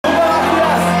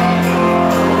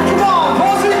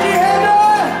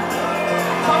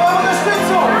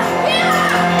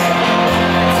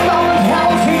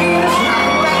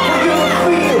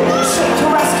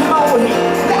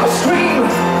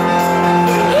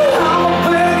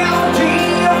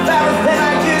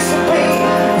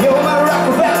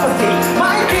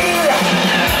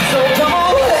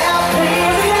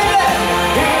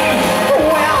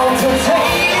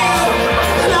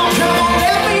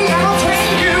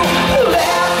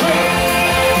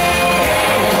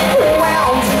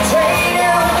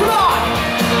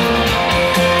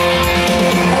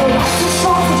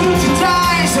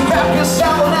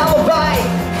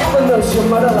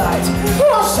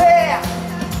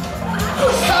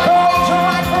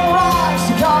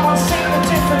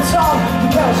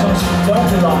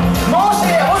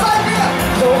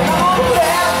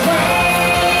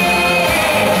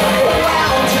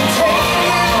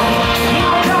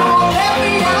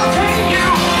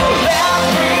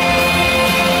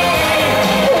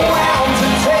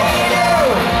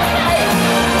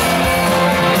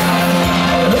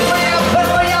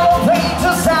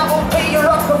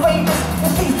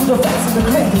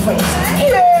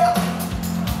Yeah!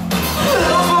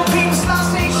 Over peace,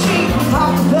 lost a sheep,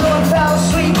 popped the pill and fell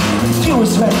asleep. You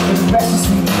was ready for the rest of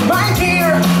sleep, my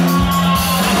dear.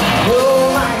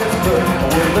 Oh, my good,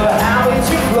 with the highway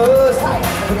to close tight.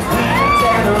 The queens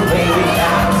and the lady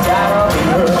cows gotta be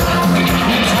heard. I'm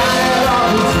tired of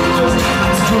the teachers,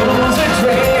 schools and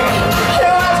trade.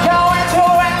 You was going to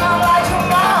end up like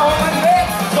tomorrow and then.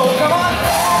 So come on,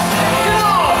 go!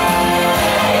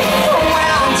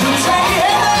 Well, to take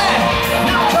it,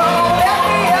 now come on, let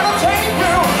me entertain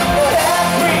you. Let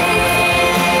me,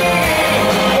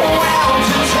 well,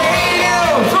 to take you.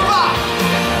 Come on!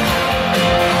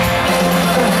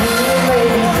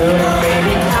 Maybe good,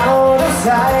 maybe out of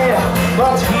sight,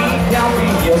 but he can't be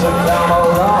here, so come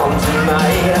along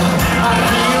tonight. I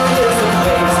feel this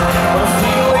place, but the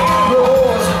feeling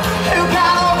grows. You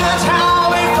got all the time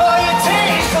before you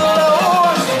taste the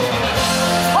lows.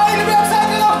 Heidelberg, seid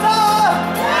ihr noch da?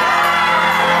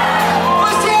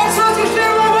 Was die exotische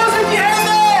Stimme, wo sind die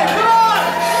Hände? Come on!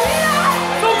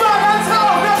 Super, ganz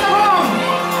auf, ganz nach oben.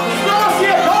 Los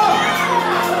hier, komm!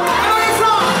 Wo geht's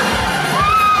noch?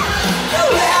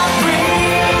 Let me,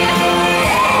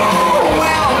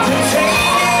 well, to take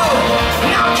you.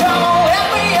 Now come on, let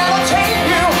me entertain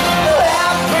you.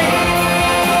 Let me,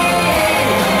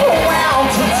 well,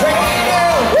 to take you.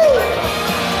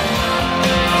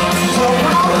 So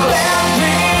now let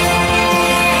me,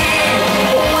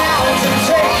 well, to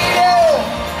take you.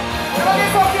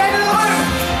 Everybody's off the end of the room.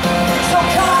 So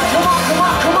come on, come on, come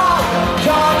on, come on.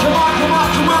 Come on, come on, come on,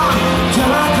 come on.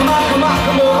 Come on, come on, come on,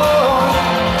 come on.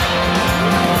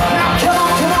 Now come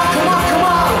on, come on, come on, come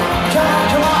on. Come on,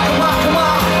 come on, come on, come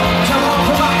on. Come on,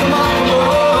 come on, come on, come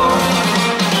on.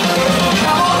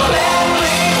 Come on, let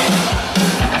me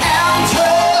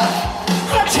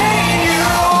entertain you.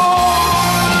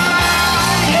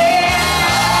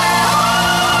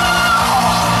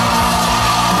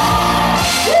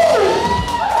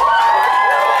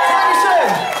 Dankeschön.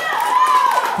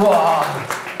 Boah.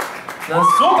 Na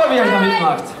super, wie ihr da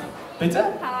mitmacht. Bitte?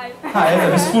 Hi. Hi, wer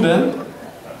bist du denn?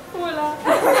 Cola.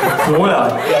 Cola.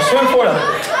 Ja, schön Cola.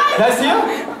 Wer ist hier?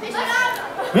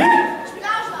 Wie?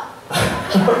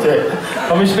 Okay,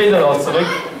 komme ich später raus zurück.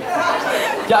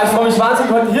 Ja, ich freue mich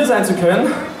wahnsinnig, heute hier sein zu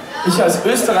können. Ich als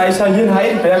Österreicher hier in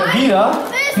Heidelberg wieder.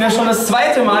 Ich bin ja schon das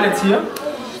zweite Mal jetzt hier.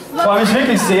 Freue mich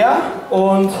wirklich sehr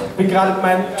und bin gerade mit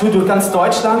meiner Tour durch ganz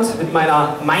Deutschland mit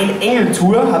meiner Mein Engel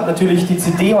Tour. Habe natürlich die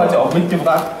CD heute auch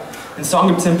mitgebracht. Den Song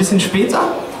gibt es ja ein bisschen später.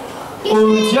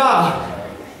 Und ja,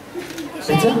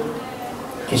 bitte?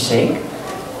 Geschenk?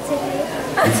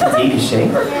 Ein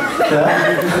CD-Geschenk? Ja.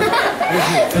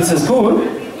 Findest du das gut?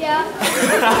 Ja.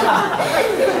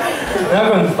 Na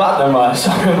gut, warten wir mal,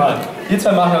 schauen wir mal. Wir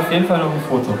zwei machen auf jeden Fall noch ein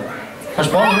Foto.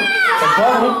 Versprochen?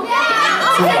 Versprochen?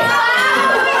 Super.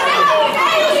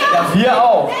 Ja, wir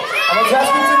auch. Aber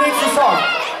zuerst gibt es den nächsten Song.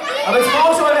 Aber jetzt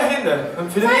brauchst du eure Hände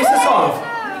für den nächsten Song.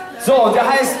 So, der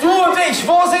heißt Du und ich.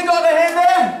 Wo sind eure Hände?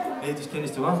 Nee, dich kenn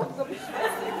ich, du, wa?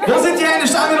 Wo sind die Hände?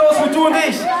 Starten wir los mit Du und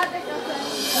ich.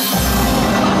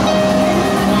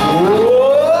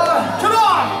 Come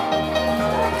on!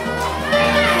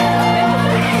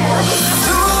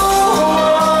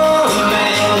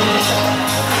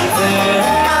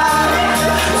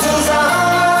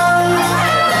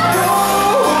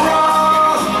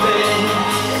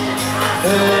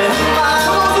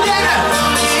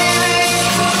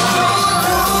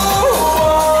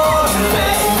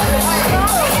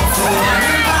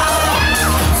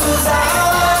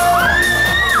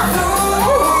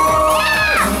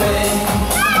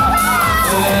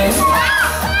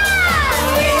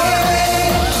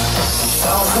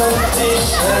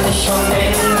 Wenn ich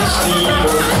unendlich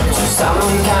liebe,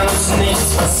 zusammen kann uns nichts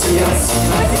passieren.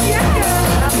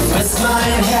 Du bist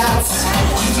mein Herz,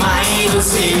 meine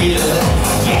Seele,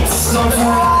 jetzt und für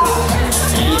alle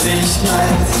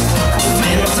Ewigkeit.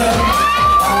 Momente,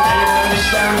 an denen ich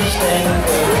an dich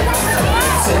denke,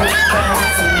 sind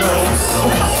grenzenlos.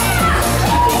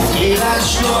 In jeder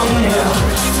Stunde,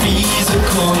 wie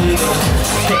Sekunde,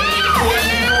 denk ich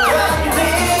nur an dich.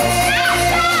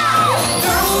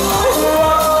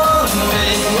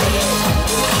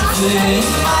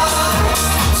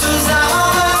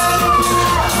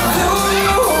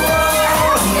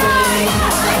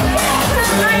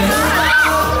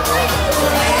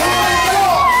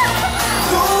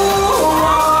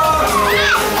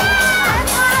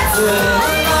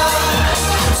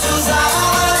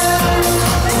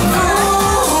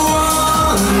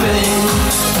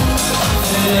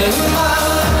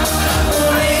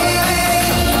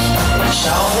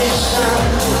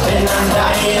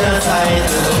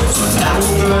 Seite,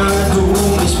 solange du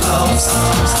mich brauchst.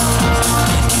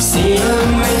 sehne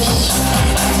mich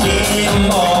jeden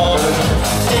Morgen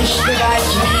dich gleich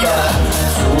wieder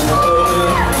zu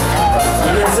berühren.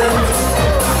 Wir sind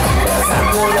das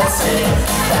andere Ziel,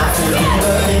 dafür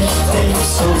liebe ich dich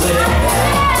so sehr.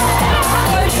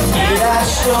 In jeder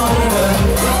Stunde,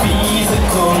 wie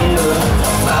Sekunde,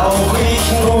 brauch ich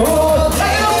nur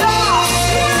dich.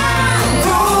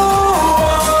 Du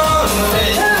und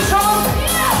ich,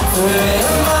 für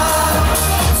immer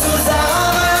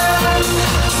zusammen.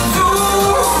 Du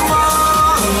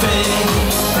und ich,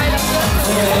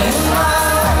 für immer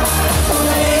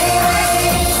und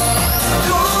ewig.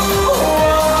 Du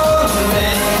und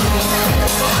ich,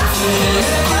 für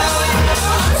immer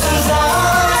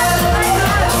zusammen.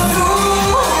 Du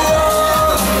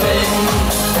und ich,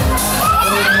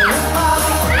 für immer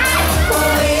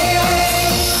und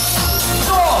ewig.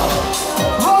 So,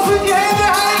 wo sind die Hände,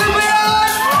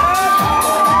 Heidelberg?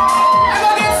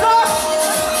 Einmal geht's los!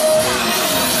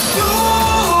 Du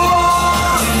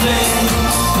und ich,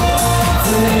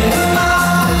 für immer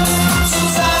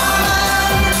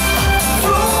zusammen.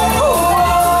 Du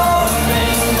und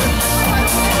ich,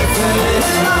 für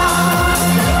immer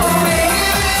und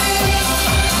ewig.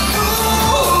 Du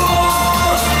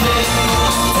und ich,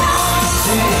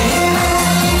 für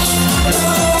ewig. Du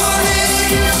und ich,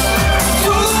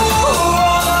 du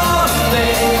und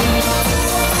ich,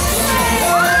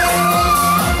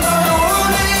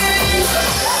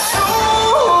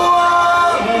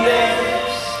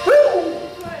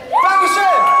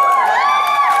 Dankeschön!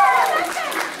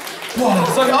 Boah,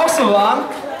 ist euch auch so warm?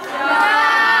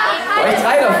 Ja! Euch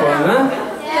drei davon, ne?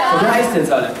 So, wie heißt ihr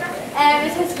jetzt alle?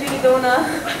 Ich heiße Lidona.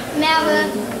 Merve,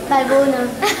 Balbone.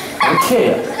 Okay,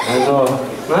 also,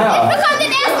 naja. Bekommt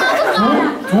den ersten Autogramm.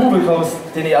 Du bekommst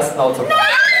den ersten Autogramm.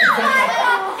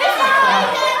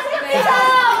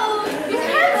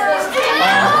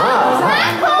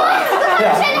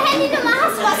 Ja. Deine Handynummer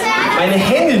hast du was, ja? Meine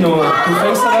Handynummer. Du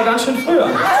fängst aber ganz schön früh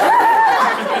an.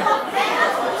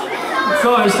 So,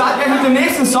 ich starte gleich mit dem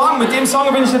nächsten Song. Mit dem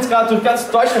Song bin ich jetzt gerade durch ganz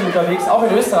Deutschland unterwegs, auch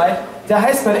in Österreich. Der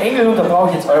heißt mein Engel und da brauche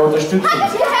ich jetzt eure Unterstützung.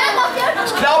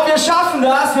 Ich glaube, wir schaffen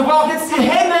das. Wir brauchen jetzt die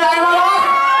Hände einmal auf.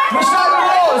 Wir starten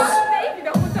los.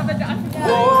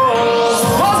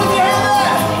 Wo sind die Hände?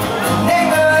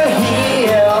 Engel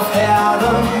hier auf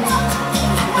Erden,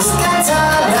 bist ganz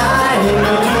alleine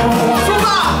du.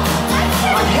 Super!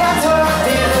 Mein Herz hört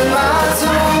dir immer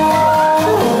zu.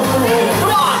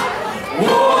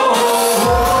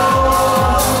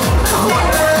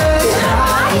 Engel, ich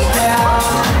hab dich gern.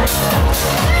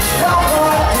 Ich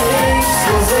brauche dich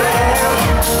so sehr.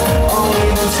 Und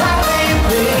jeden Tag lieb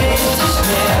ich dich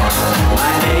mehr.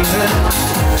 Mein Engel,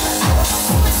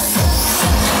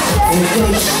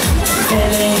 dich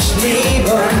will ich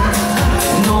lieben.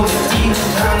 Nur mit dir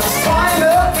kann es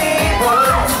Träume geben.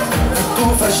 Du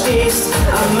verstehst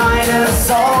an meine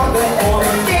Sorge,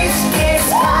 ohne dich geht's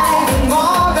keinen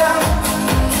Morgen.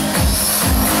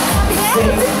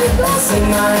 Ich sing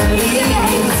mein Lied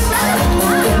und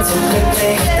bin so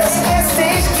glücklich, dass es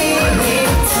dich gibt.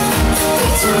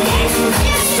 Dich zu lieben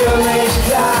ist für mich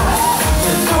klar,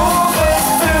 denn du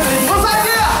bist für mich. Wo seid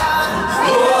ihr?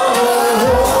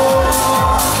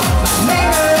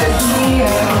 Engel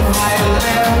hier in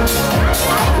Heidelberg,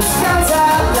 bist ganz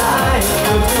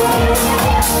alleine du.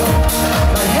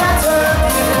 Mein Herz hört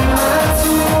dir immer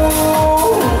zu.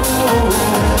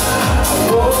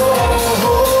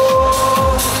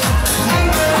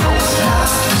 Engel, ich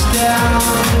hab dich gern.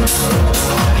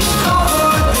 Ich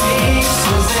brauche dich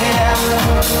so sehr.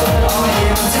 Und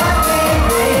jeden Tag lieb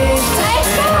ich dich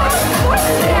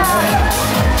mehr.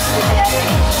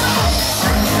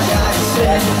 Ja, ich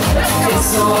will dich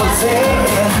so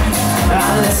sehr.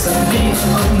 Alles im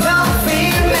Leben und noch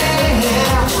viel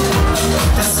mehr.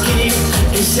 Das geb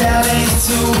ich ehrlich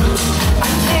zu.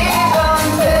 Ein Leben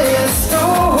bist du.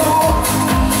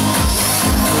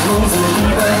 Unsere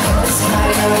Liebe ist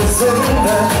keine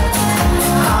Sünde.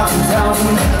 Haben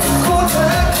tausend gute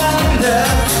Gründe.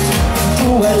 Du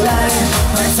allein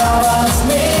verzauberst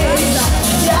mich.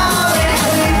 Ja, ich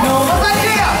lieb nur was bei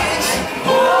dir.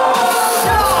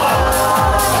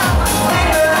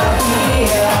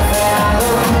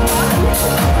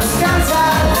 Ganz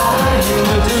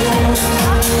alleine du.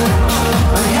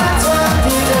 Mein Herz hört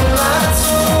dir immer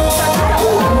zu.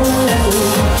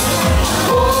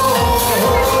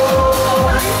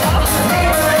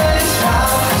 Ich hab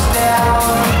dich gern.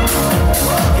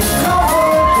 Ich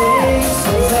brauche dich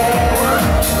so sehr.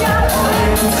 Und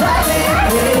jeden Tag lieb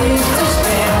ich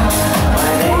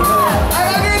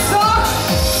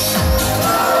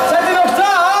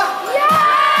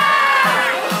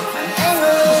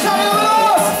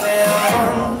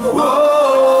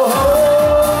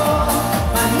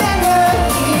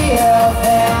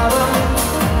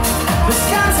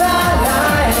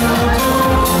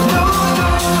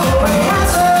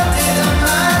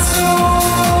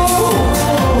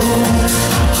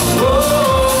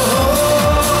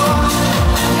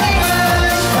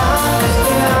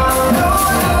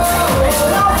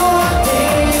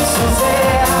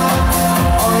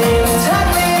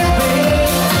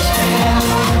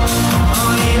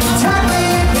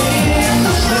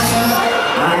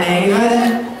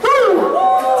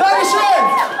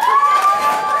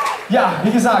Ja,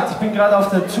 wie gesagt, ich bin gerade auf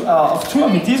Tour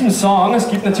mit diesem Song. Es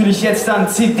gibt natürlich jetzt dann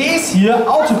CDs hier,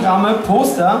 Autogramme,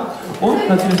 Poster und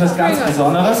natürlich was ganz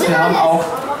Besonderes. Wir haben auch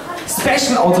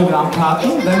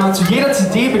Special-Autogrammkarten. Wenn man zu jeder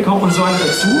CD bekommt man so eine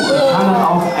dazu und kann dann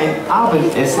auch ein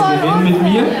Abendessen gewinnen mit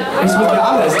mir. Ich will dir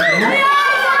Abendessen gehen.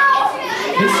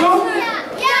 Willst du?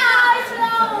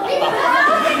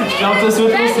 Ich glaube, das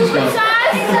wird lustig werden.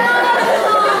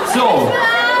 So.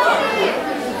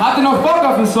 Habt ihr noch Bock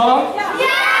auf den Song?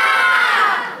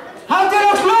 Habt ihr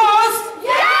noch Lust?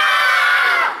 Ja!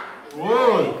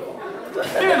 Gut.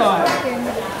 Genau.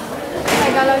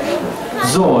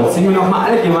 So, jetzt singen wir nochmal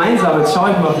alle gemeinsam. Jetzt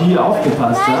schaue ich mal, wie ihr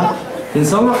aufgepasst habt. Den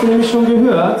Song habt ihr nämlich schon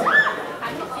gehört.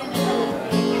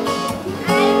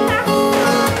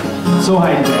 So,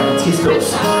 Heidelberg, jetzt geht's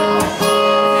los.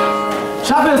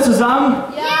 Schaffen wir es zusammen?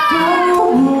 Ja! Du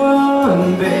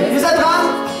und ich. Ihr seid dran?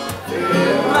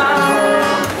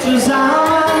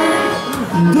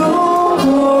 Zusammen, du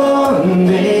und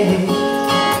ich.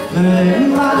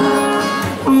 Immer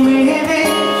und ewig.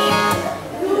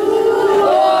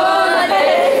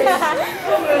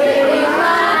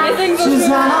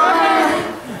 Zusammen,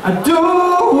 du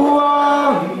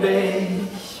und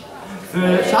ich.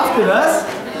 Schafft ihr das?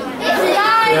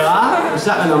 Ja, ich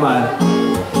sag mir nochmal.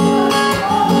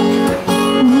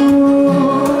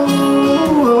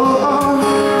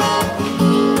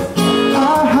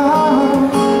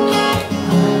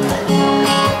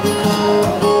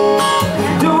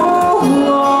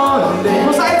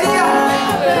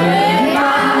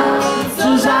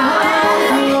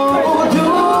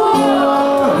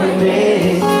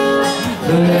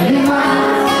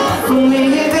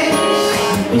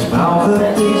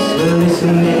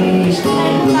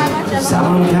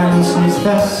 Zusammen kann es nicht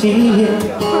passieren.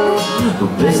 Du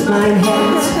bist mein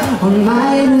Herz und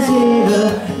meine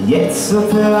Seele, jetzt und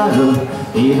für alle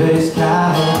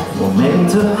Ewigkeit.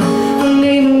 Momente, an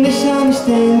denen ich an dich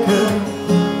denke,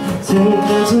 sind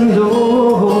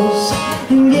grenzenlos.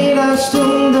 In jeder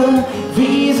Stunde,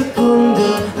 wie Sekunde,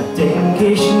 denk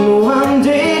ich nur an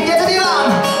dich. Jetzt die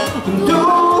Arme! Und du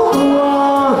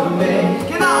und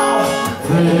ich, genau,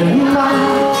 für immer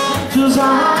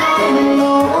zusammen.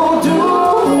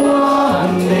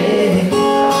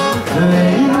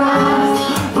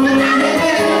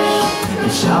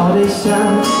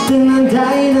 Denn an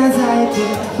deiner Seite,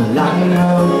 solange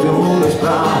du mich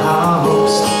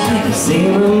brauchst, ich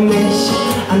sehne mich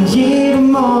an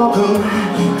jedem Morgen,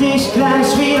 dich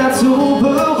gleich wieder zu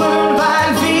berühren,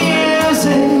 weil wir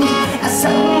sind es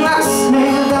anders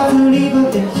mehr, dafür liebe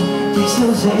ich dich so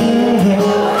sehr.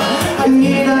 An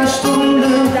jeder Stunde,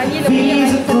 wie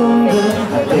Sekunde,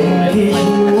 denk ich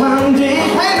nur an dich.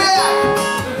 Hey,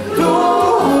 du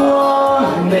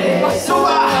und ich,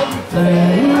 super!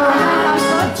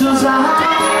 Zusammen.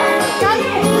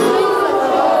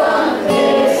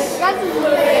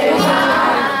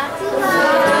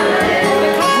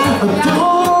 Und du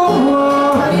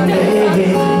und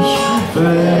ich,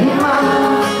 für immer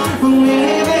und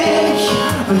ewig.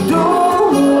 Und du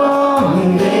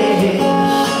und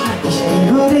ich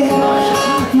liebe dich,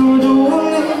 nur du und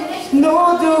ich, nur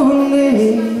du und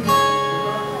ich.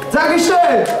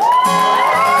 Dankeschön!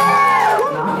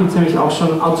 Danach gibt es nämlich auch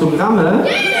schon Autogramme.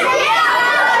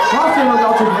 Braucht jemand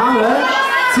Autogramme?